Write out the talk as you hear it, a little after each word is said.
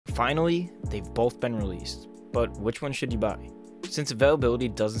Finally, they've both been released, but which one should you buy? Since availability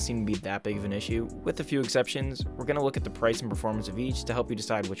doesn't seem to be that big of an issue, with a few exceptions, we're going to look at the price and performance of each to help you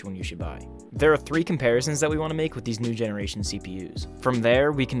decide which one you should buy. There are 3 comparisons that we want to make with these new generation CPUs. From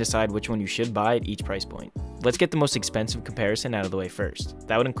there, we can decide which one you should buy at each price point. Let's get the most expensive comparison out of the way first.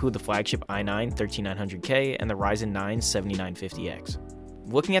 That would include the flagship i9 13900K and the Ryzen 9 7950X.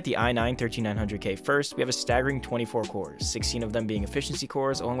 Looking at the i9 13900K first, we have a staggering 24 cores, 16 of them being efficiency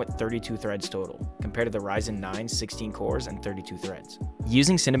cores along with 32 threads total, compared to the Ryzen 9 16 cores and 32 threads.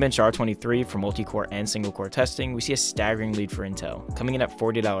 Using Cinebench R23 for multi-core and single-core testing, we see a staggering lead for Intel. Coming in at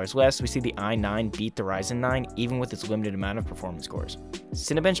 $40 less, we see the i9 beat the Ryzen 9 even with its limited amount of performance cores.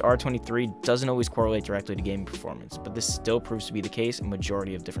 Cinebench R23 doesn't always correlate directly to gaming performance, but this still proves to be the case in a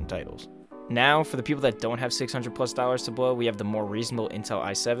majority of different titles. Now, for the people that don't have $600+ to blow, we have the more reasonable Intel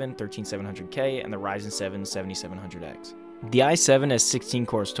i7 13700K and the Ryzen 7 7700X. The i7 has 16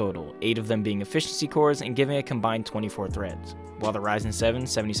 cores total, 8 of them being efficiency cores and giving a combined 24 threads, while the Ryzen 7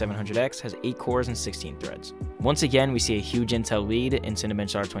 7700X has 8 cores and 16 threads. Once again, we see a huge Intel lead in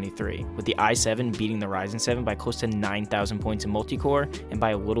Cinebench R23, with the i7 beating the Ryzen 7 by close to 9,000 points in multi-core and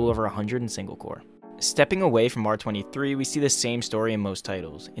by a little over 100 in single-core. Stepping away from R23, we see the same story in most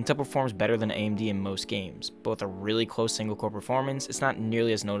titles. Intel performs better than AMD in most games. Both are really close single-core performance, it's not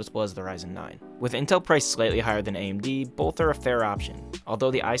nearly as noticeable as the Ryzen 9. With Intel priced slightly higher than AMD, both are a fair option,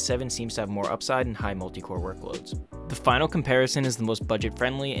 although the i7 seems to have more upside in high multi-core workloads. The final comparison is the most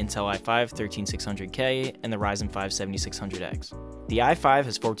budget-friendly Intel i5 13600K and the Ryzen 5 7600X. The i5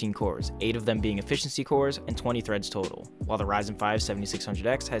 has 14 cores, 8 of them being efficiency cores and 20 threads total, while the Ryzen 5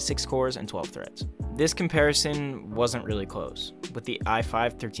 7600X has 6 cores and 12 threads. This comparison wasn't really close, with the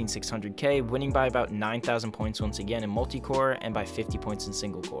i5 13600K winning by about 9,000 points once again in multi-core and by 50 points in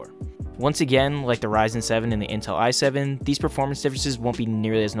single-core. Once again, like the Ryzen 7 and the Intel i7, these performance differences won't be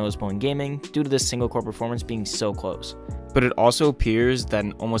nearly as noticeable in gaming due to the single-core performance being so close. But it also appears that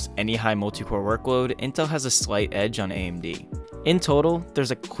in almost any high multi-core workload, Intel has a slight edge on AMD. In total,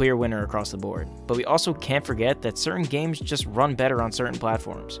 there's a clear winner across the board, but we also can't forget that certain games just run better on certain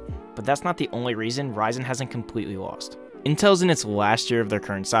platforms. But that's not the only reason Ryzen hasn't completely lost. Intel's in its last year of their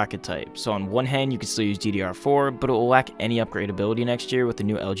current socket type, so on one hand you can still use DDR4, but it will lack any upgradability next year with the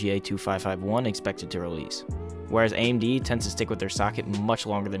new LGA 2551 expected to release. Whereas AMD tends to stick with their socket much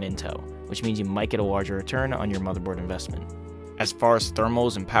longer than Intel, which means you might get a larger return on your motherboard investment. As far as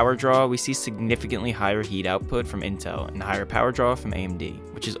thermals and power draw, we see significantly higher heat output from Intel and higher power draw from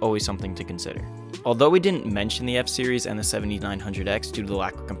AMD, which is always something to consider. Although we didn't mention the F-Series and the 7900X due to the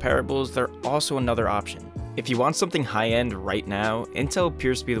lack of comparables, they're also another option. If you want something high-end right now, Intel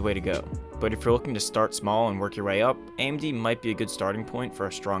appears to be the way to go, but if you're looking to start small and work your way up, AMD might be a good starting point for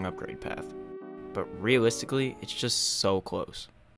a strong upgrade path. But realistically, it's just so close.